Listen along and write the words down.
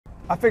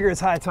I figure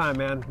it's high time,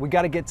 man. We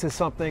got to get to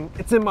something.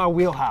 It's in my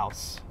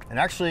wheelhouse. And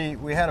actually,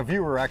 we had a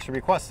viewer actually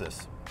request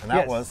this, and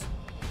that was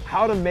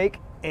how to make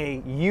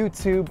a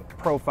YouTube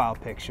profile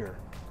picture.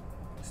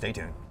 Stay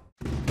tuned.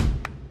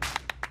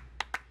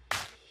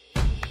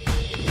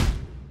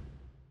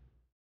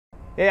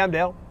 Hey, I'm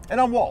Dale.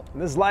 And I'm Walt.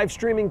 And this is Live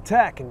Streaming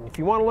Tech. And if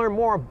you want to learn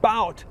more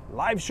about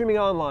live streaming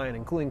online,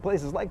 including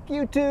places like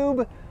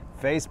YouTube,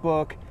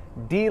 Facebook,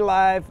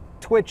 DLive,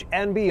 Twitch,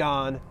 and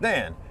beyond,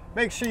 then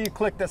make sure you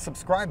click that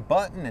subscribe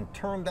button and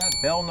turn that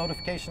bell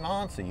notification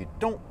on so you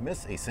don't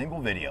miss a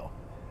single video.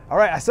 All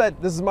right, I said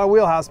this is my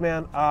wheelhouse,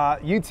 man.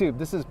 YouTube,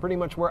 this is pretty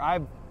much where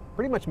I've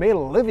pretty much made a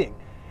living.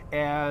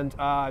 And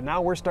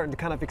now we're starting to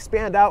kind of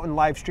expand out in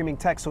live streaming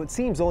tech, so it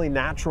seems only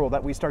natural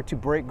that we start to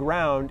break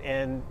ground.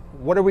 And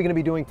what are we going to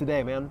be doing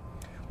today, man?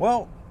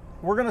 Well,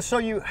 we're going to show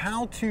you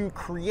how to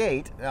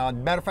create.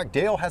 Matter of fact,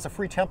 Dale has a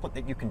free template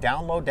that you can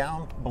download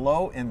down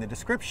below in the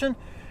description.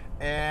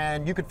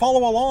 And you can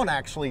follow along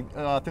actually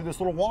through this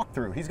little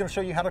walkthrough. He's going to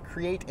show you how to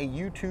create a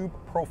YouTube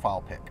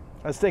profile pic.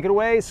 Let's take it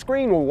away.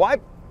 Screen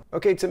wipe.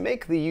 Okay, to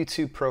make the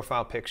YouTube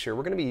profile picture,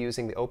 we're going to be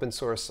using the open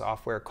source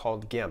software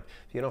called GIMP.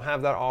 If you don't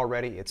have that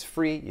already, it's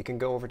free. You can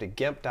go over to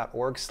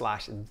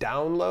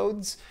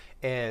gimp.org/downloads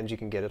and you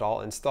can get it all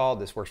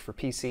installed. This works for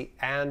PC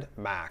and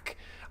Mac.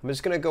 I'm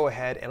just going to go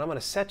ahead and I'm going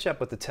to set you up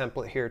with the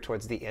template here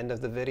towards the end of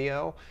the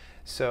video.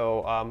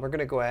 So we're going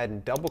to go ahead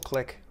and double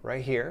click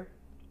right here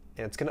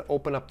and it's going to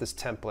open up this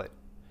template.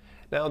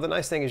 Now the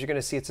nice thing is you're going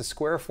to see it's a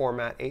square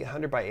format,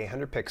 800 by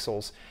 800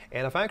 pixels,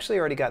 and I've actually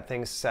already got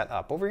things set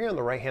up. Over here on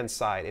the right hand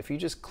side, if you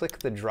just click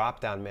the drop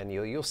down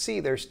menu, you'll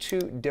see there's two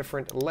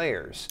different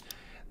layers.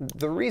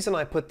 The reason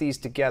I put these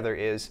together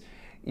is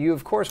you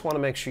of course want to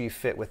make sure you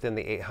fit within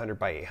the 800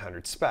 by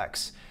 800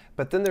 specs.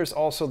 But then there's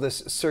also this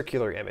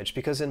circular image,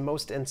 because in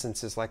most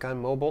instances, like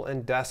on mobile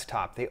and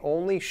desktop, they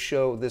only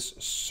show this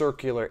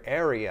circular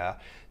area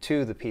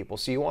to the people.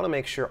 So you want to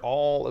make sure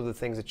all of the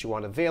things that you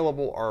want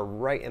available are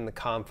right in the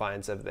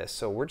confines of this.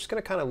 So we're just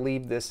going to kind of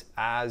leave this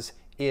as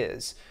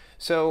is.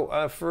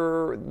 So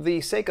for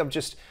the sake of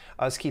just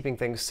us keeping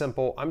things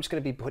simple, I'm just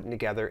going to be putting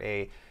together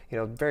a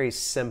very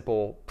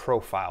simple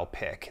profile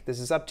pic. This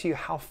is up to you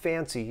how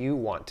fancy you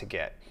want to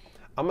get.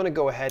 I'm going to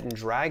go ahead and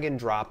drag and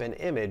drop an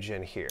image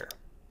in here.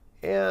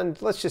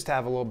 And let's just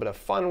have a little bit of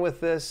fun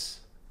with this.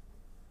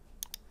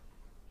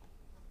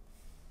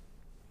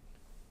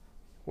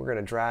 We're going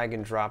to drag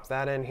and drop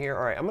that in here.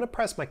 All right, I'm going to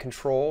press my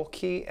Control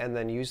key and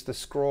then use the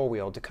scroll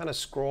wheel to kind of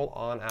scroll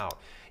on out.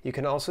 You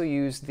can also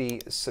use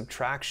the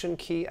subtraction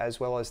key as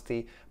well as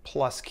the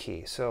plus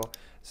key. So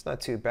it's not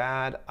too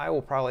bad. I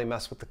will probably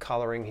mess with the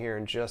coloring here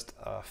in just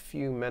a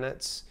few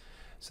minutes.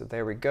 So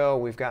there we go.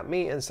 We've got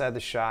me inside the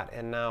shot.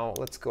 And now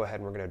let's go ahead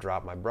and we're going to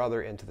drop my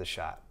brother into the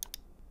shot.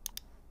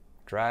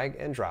 Drag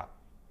and drop.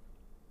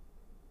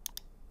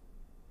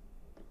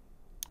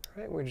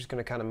 All right, we're just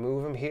going to kind of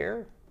move him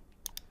here.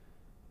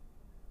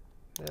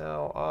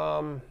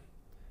 Now,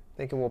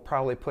 thinking we'll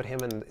probably put him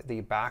in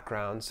the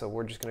background, so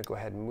we're just going to go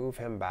ahead and move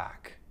him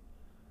back.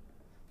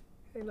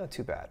 Okay, not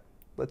too bad.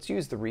 Let's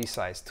use the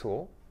resize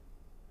tool.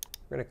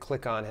 We're going to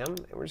click on him,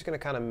 and we're just going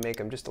to kind of make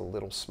him just a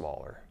little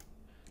smaller.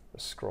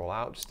 Let's scroll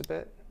out just a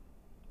bit.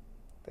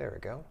 There we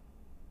go.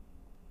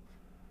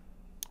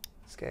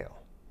 Scale.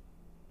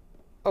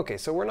 Okay,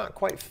 so we're not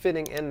quite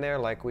fitting in there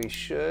like we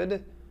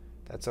should.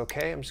 That's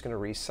okay. I'm just going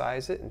to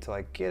resize it until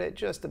I get it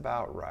just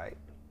about right.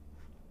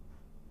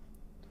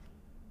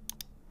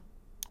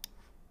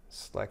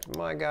 Select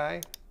my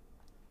guy.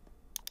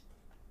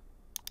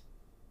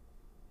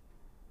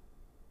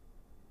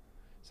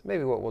 So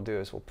maybe what we'll do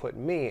is we'll put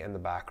me in the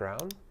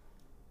background.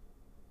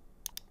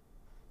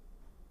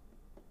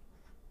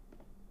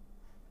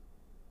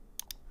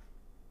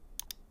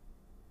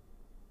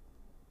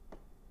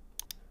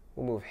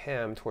 We'll move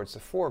him towards the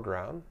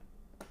foreground.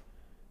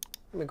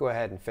 Let me go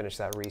ahead and finish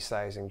that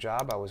resizing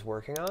job I was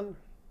working on.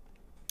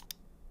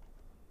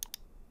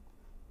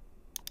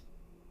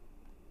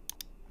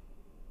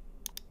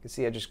 You can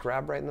see I just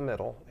grabbed right in the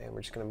middle, and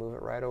we're just going to move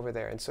it right over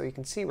there. And so you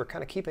can see we're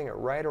kind of keeping it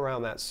right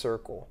around that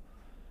circle.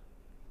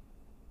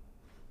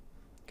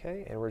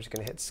 Okay, and we're just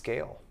going to hit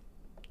scale.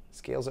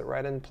 Scales it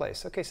right in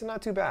place. Okay, so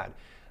not too bad.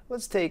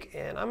 Let's take,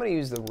 and I'm going to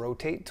use the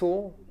rotate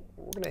tool.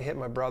 We're going to hit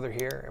my brother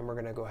here, and we're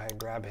going to go ahead and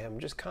grab him.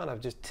 Just kind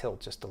of just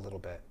tilt just a little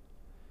bit.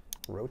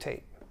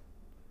 Rotate.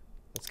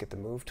 Let's get the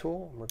move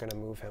tool. We're going to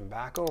move him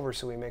back over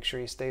so we make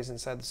sure he stays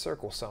inside the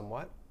circle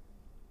somewhat.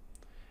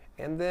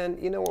 And then,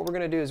 you know what we're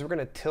going to do is we're going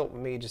to tilt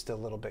me just a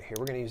little bit here.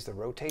 We're going to use the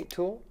rotate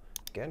tool.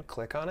 Again,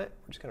 click on it.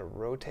 We're just going to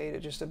rotate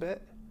it just a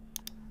bit.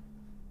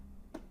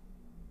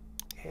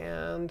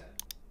 And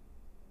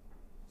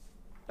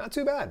not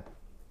too bad.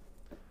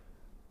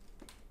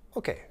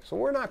 Okay, so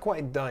we're not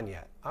quite done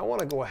yet. I want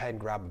to go ahead and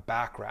grab a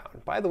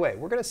background. By the way,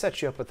 we're going to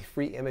set you up with the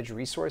free image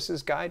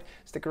resources guide.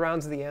 Stick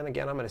around to the end.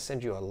 Again, I'm going to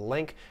send you a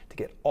link to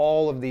get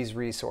all of these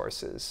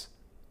resources.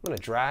 I'm going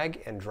to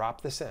drag and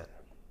drop this in.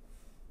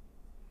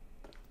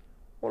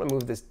 I want to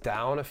move this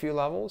down a few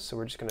levels, so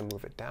we're just going to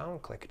move it down,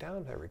 click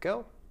down, there we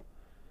go.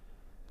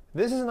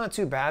 This is not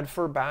too bad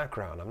for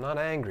background. I'm not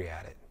angry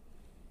at it.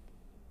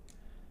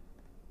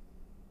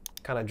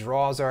 Kind of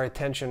draws our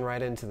attention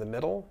right into the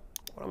middle.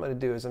 What I'm going to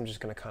do is I'm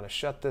just going to kind of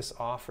shut this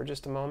off for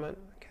just a moment.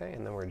 Okay,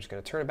 and then we're just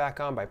going to turn it back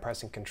on by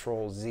pressing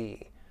Control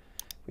Z.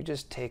 We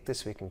just take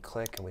this, we can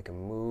click, and we can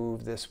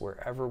move this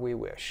wherever we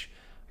wish.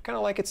 I kind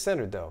of like it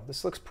centered though.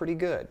 This looks pretty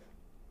good.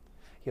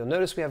 You'll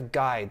notice we have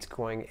guides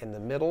going in the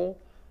middle,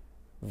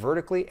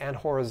 vertically and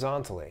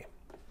horizontally.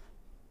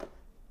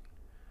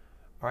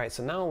 All right,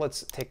 so now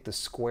let's take the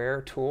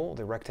square tool,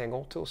 the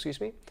rectangle tool, excuse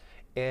me,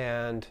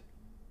 and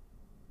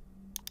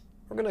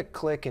we're going to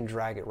click and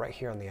drag it right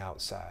here on the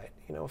outside.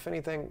 You know, if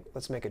anything,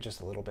 let's make it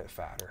just a little bit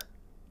fatter.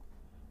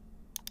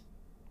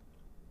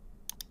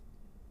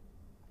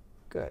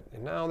 Good.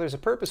 And now there's a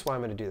purpose why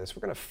I'm going to do this.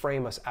 We're going to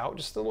frame us out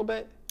just a little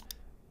bit.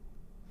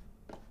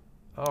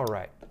 All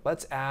right,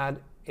 let's add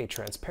a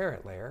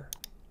transparent layer.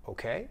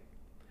 Okay.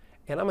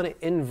 And I'm going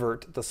to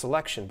invert the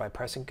selection by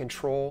pressing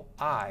Control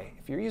I.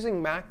 If you're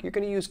using Mac, you're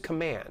going to use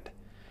Command.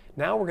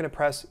 Now we're going to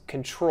press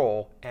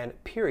Control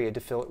and period to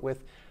fill it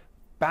with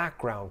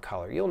background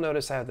color. You'll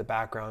notice I have the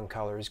background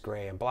colors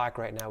gray and black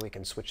right now. We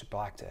can switch it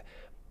back to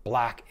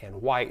black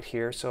and white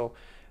here. So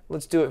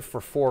let's do it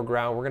for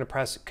foreground. We're going to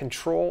press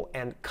Control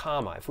and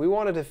comma. If we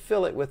wanted to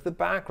fill it with the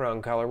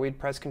background color, we'd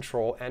press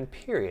Control and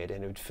period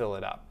and it would fill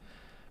it up.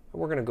 But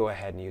we're going to go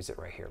ahead and use it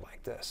right here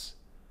like this.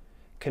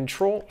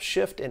 Control,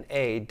 Shift, and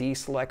A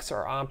deselects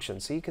our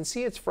options. So you can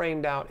see it's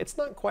framed out. It's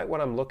not quite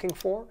what I'm looking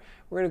for.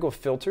 We're going to go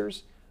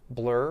Filters,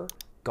 Blur,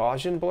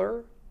 Gaussian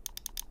Blur,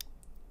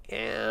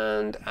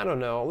 and I don't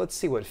know, let's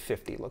see what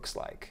 50 looks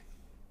like.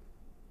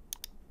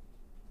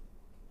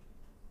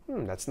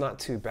 That's not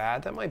too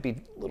bad. That might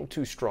be a little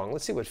too strong.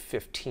 Let's see what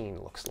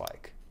 15 looks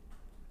like.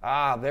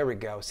 Ah, there we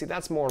go. See,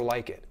 that's more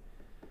like it.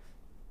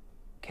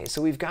 Okay,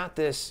 so we've got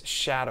this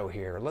shadow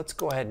here. Let's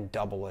go ahead and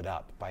double it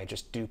up by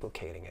just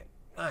duplicating it.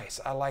 Nice,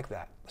 I like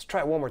that. Let's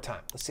try it one more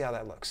time. Let's see how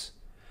that looks.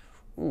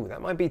 Ooh,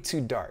 that might be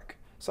too dark.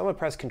 So I'm going to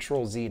press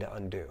Control Z to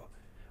undo.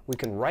 We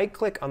can right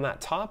click on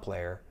that top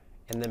layer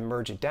and then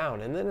merge it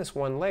down, and then it's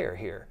one layer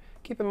here.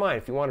 Keep in mind,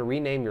 if you want to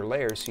rename your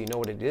layers so you know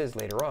what it is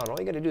later on, all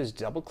you got to do is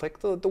double click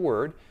the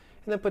word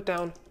and then put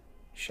down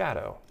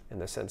shadow. In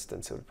this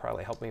instance, it would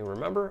probably help me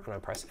remember, and I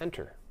press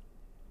Enter.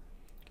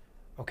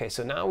 Okay,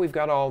 so now we've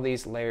got all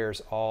these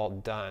layers all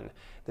done.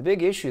 The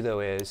big issue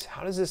though is,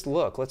 how does this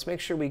look? Let's make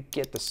sure we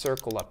get the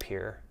circle up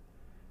here.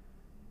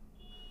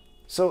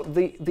 So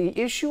the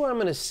issue I'm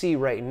going to see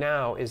right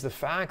now is the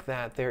fact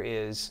that there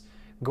is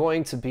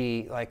going to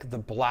be like the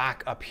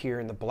black up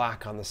here and the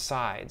black on the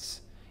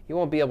sides. You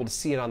won't be able to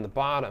see it on the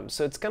bottom,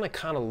 so it's going to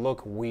kind of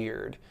look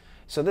weird.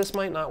 So this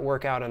might not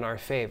work out in our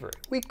favor.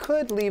 We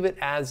could leave it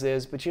as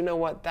is, but you know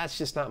what? That's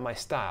just not my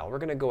style. We're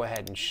going to go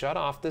ahead and shut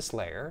off this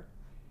layer.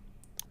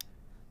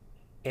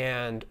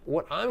 And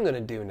what I'm going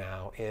to do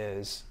now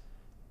is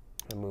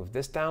I'm going to move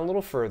this down a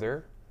little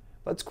further.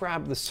 Let's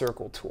grab the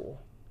circle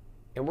tool.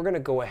 And we're going to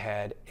go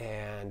ahead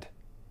and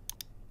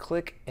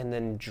click and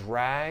then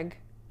drag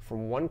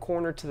from one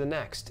corner to the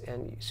next.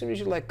 And as soon as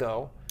you let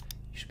go,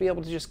 you should be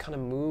able to just kind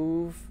of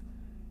move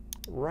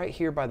right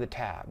here by the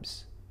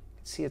tabs. You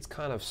can see it's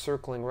kind of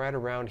circling right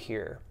around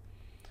here.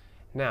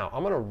 Now,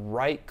 I'm going to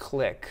right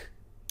click.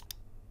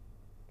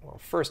 Well,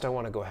 first I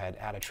want to go ahead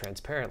and add a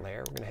transparent layer.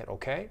 We're going to hit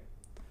OK.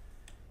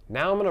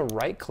 Now I'm going to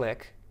right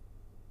click,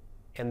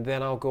 and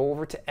then I'll go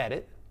over to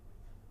Edit,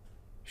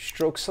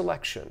 Stroke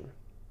Selection.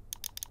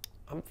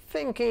 I'm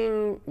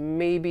thinking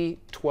maybe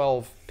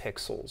 12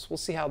 pixels. We'll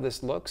see how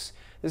this looks.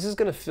 This is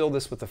going to fill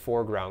this with the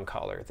foreground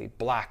color, the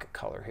black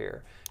color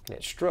here. And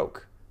hit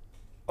Stroke.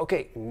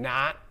 Okay,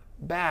 not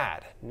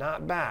bad,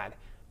 not bad.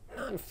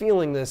 Not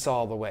feeling this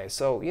all the way.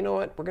 So you know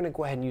what? We're going to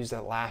go ahead and use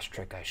that last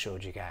trick I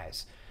showed you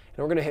guys. And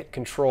we're going to hit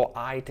Control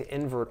I to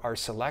invert our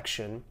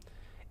selection.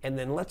 And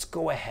then let's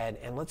go ahead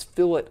and let's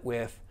fill it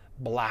with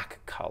black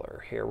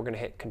color. Here, we're going to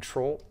hit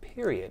Control,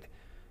 period.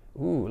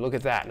 Ooh, look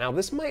at that. Now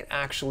this might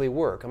actually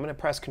work. I'm going to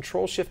press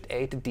Control Shift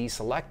A to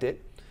deselect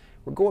it.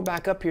 We're going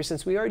back up here.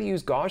 Since we already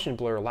used Gaussian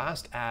blur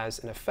last as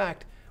an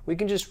effect, we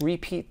can just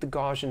repeat the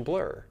Gaussian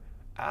blur.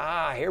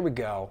 Ah, here we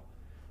go.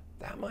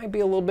 That might be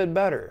a little bit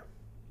better.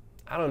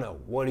 I don't know.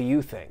 What do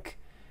you think?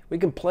 We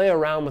can play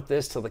around with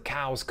this till the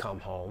cows come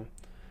home,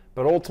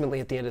 but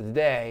ultimately at the end of the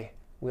day,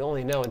 we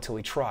only know until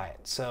we try it.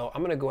 So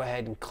I'm going to go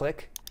ahead and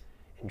click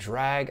and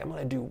drag. I'm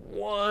going to do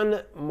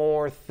one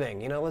more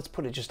thing. You know, let's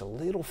put it just a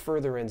little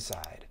further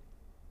inside.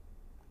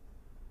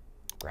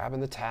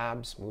 Grabbing the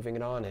tabs, moving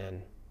it on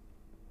in.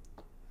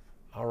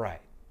 All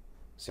right.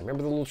 So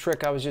remember the little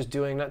trick I was just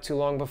doing not too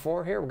long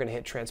before here? We're going to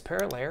hit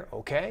transparent layer.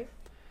 Okay.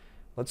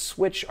 Let's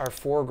switch our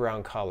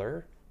foreground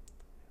color.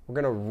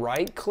 We're going to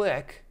right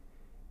click,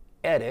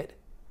 edit,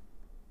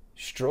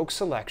 stroke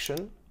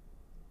selection.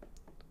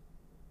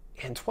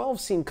 And 12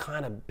 seemed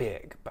kind of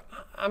big, but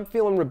I'm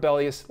feeling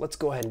rebellious. Let's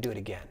go ahead and do it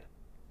again.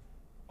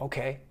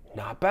 Okay,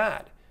 not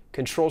bad.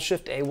 Control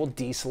Shift A will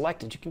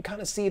deselect it. You can kind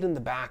of see it in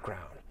the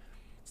background.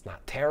 It's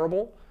not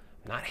terrible,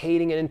 not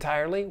hating it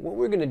entirely. What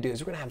we're gonna do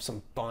is we're gonna have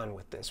some fun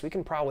with this. We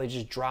can probably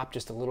just drop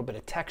just a little bit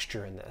of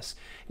texture in this.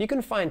 You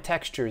can find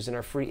textures in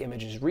our free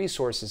images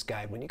resources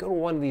guide when you go to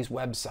one of these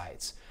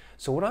websites.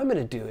 So what I'm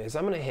gonna do is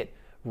I'm gonna hit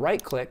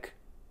right click,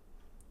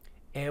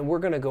 and we're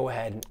gonna go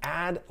ahead and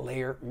add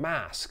layer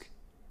mask.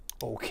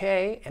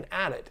 Okay, and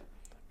add it.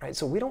 Right,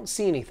 so we don't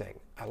see anything.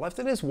 I left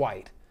it as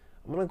white.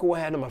 I'm gonna go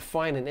ahead and I'm gonna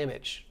find an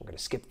image. We're gonna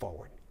skip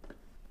forward.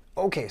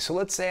 Okay, so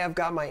let's say I've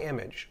got my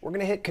image. We're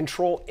gonna hit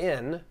Control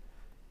N.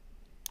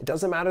 It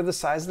doesn't matter the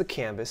size of the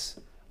canvas.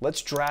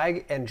 Let's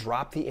drag and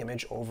drop the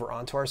image over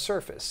onto our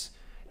surface.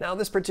 Now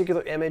this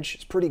particular image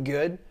is pretty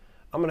good.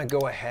 I'm gonna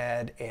go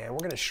ahead and we're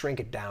gonna shrink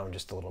it down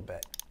just a little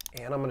bit.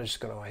 And I'm just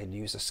gonna go ahead and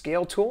use the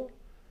scale tool.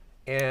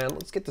 And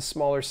let's get the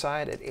smaller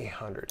side at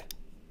 800.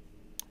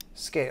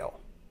 Scale.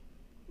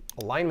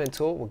 Alignment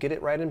tool will get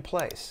it right in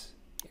place.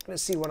 You're gonna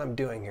see what I'm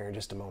doing here in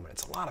just a moment.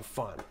 It's a lot of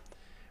fun.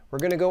 We're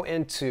gonna go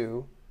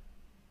into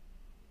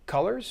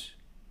colors,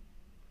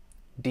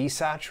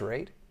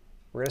 desaturate.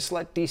 We're gonna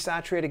select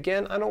desaturate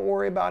again. I don't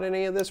worry about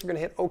any of this. We're gonna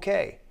hit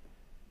OK.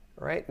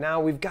 All right, now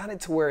we've got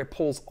it to where it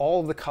pulls all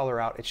of the color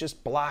out. It's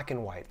just black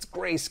and white. It's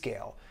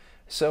grayscale.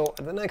 So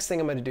the next thing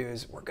I'm gonna do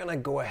is we're gonna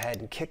go ahead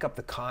and kick up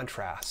the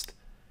contrast.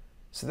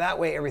 So that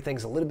way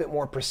everything's a little bit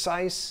more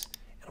precise.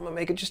 And I'm gonna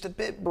make it just a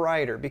bit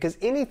brighter because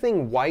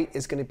anything white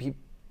is gonna be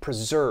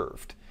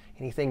preserved.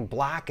 Anything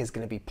black is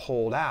gonna be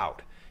pulled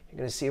out. You're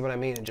gonna see what I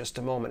mean in just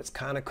a moment. It's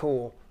kind of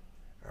cool.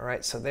 All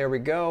right, so there we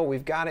go.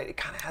 We've got it. It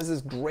kind of has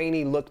this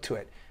grainy look to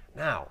it.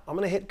 Now, I'm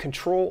gonna hit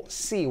Control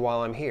C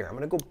while I'm here. I'm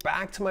gonna go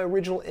back to my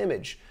original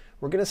image.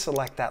 We're gonna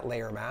select that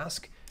layer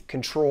mask,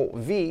 Control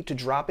V to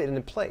drop it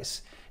into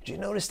place. Did you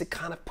notice it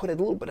kind of put a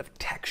little bit of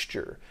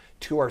texture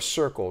to our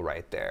circle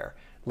right there?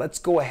 Let's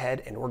go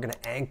ahead and we're gonna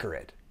anchor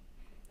it.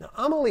 Now,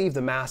 I'm gonna leave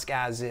the mask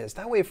as is.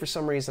 That way, if for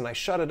some reason I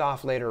shut it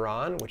off later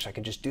on, which I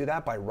can just do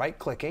that by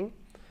right-clicking,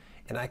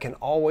 and I can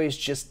always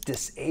just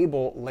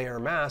disable layer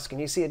mask,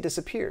 and you see it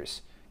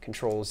disappears.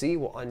 Control Z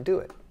will undo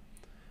it.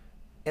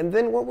 And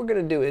then what we're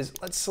gonna do is,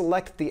 let's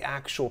select the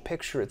actual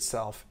picture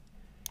itself,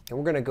 and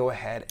we're gonna go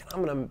ahead, and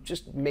I'm gonna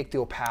just make the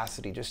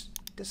opacity just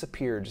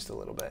disappear just a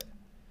little bit.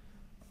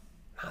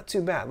 Not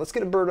too bad. Let's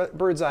get a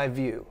bird's eye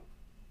view.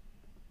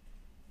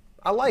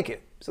 I like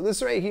it. So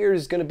this right here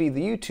is gonna be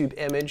the YouTube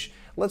image.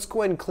 Let's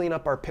go ahead and clean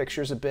up our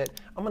pictures a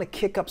bit. I'm gonna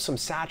kick up some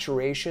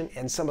saturation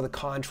and some of the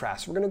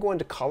contrast. We're gonna go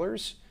into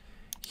colors,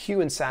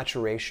 hue and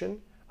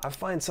saturation. I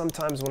find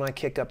sometimes when I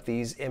kick up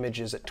these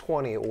images at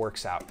 20, it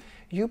works out.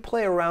 You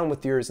play around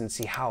with yours and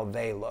see how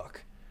they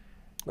look.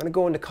 We're gonna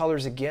go into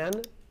colors again,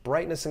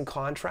 brightness and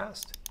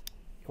contrast.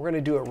 We're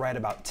gonna do it right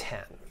about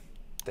 10.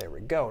 There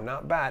we go,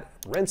 not bad.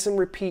 Rinse and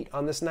repeat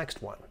on this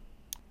next one.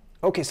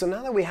 Okay, so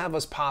now that we have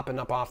us popping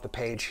up off the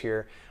page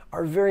here,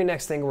 our very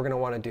next thing we're gonna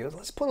wanna do is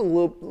let's put a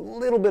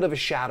little bit of a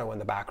shadow in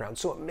the background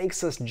so it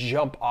makes us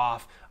jump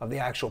off of the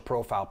actual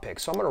profile pic.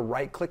 So I'm gonna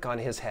right click on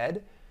his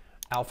head,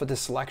 alpha to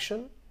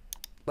selection.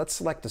 Let's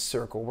select the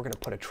circle. We're gonna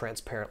put a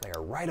transparent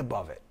layer right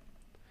above it.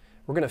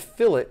 We're gonna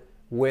fill it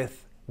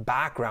with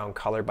background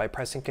color by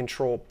pressing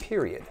Control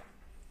period.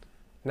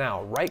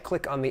 Now, right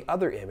click on the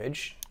other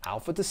image,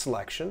 alpha to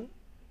selection.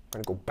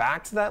 We're gonna go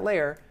back to that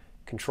layer,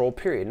 Control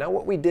period. Now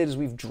what we did is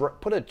we've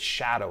put a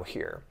shadow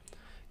here.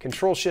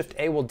 Control Shift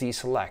A will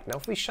deselect. Now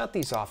if we shut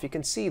these off, you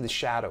can see the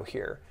shadow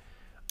here.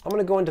 I'm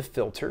gonna go into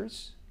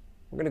filters.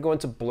 We're gonna go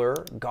into blur,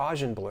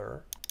 Gaussian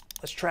blur.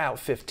 Let's try out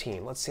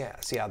 15. Let's see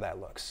how that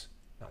looks.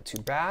 Not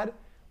too bad.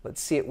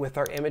 Let's see it with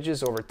our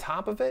images over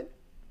top of it.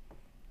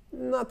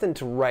 Nothing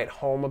to write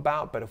home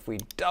about, but if we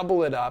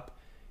double it up,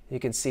 you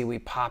can see we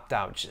popped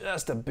out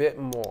just a bit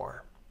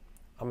more.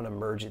 I'm gonna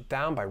merge it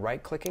down by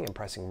right clicking and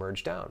pressing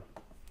merge down.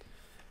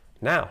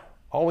 Now,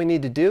 all we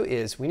need to do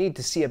is we need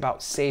to see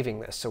about saving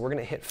this. So we're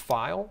gonna hit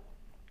File,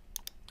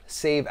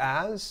 Save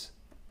As,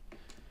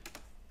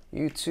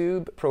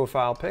 YouTube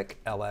Profile Pic,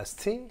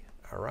 LST,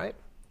 all right.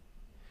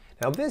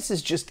 Now this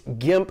is just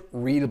GIMP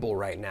readable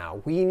right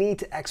now. We need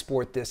to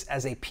export this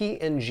as a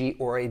PNG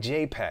or a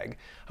JPEG.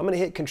 I'm gonna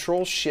hit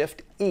Control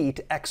Shift E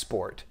to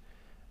export.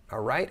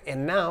 All right,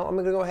 and now I'm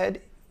gonna go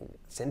ahead,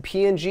 it's in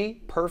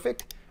PNG,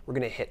 perfect. We're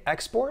gonna hit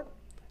export,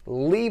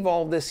 leave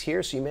all this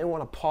here, so you may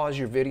wanna pause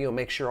your video,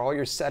 make sure all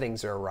your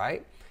settings are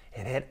right,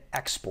 and hit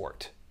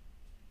export.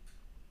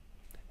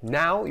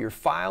 Now your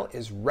file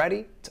is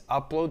ready to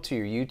upload to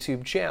your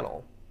YouTube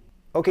channel.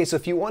 Okay, so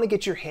if you want to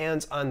get your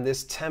hands on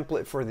this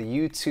template for the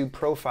YouTube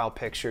profile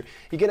picture,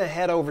 you're going to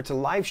head over to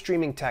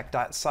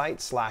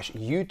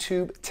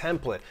livestreamingtech.site/YouTube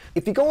template.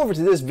 If you go over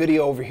to this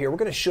video over here, we're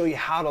going to show you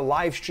how to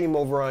live stream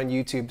over on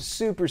YouTube.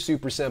 Super,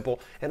 super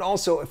simple. And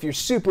also, if you're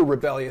super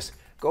rebellious,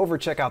 go over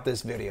and check out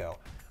this video.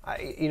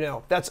 You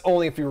know, that's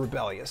only if you're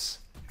rebellious.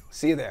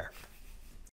 See you there.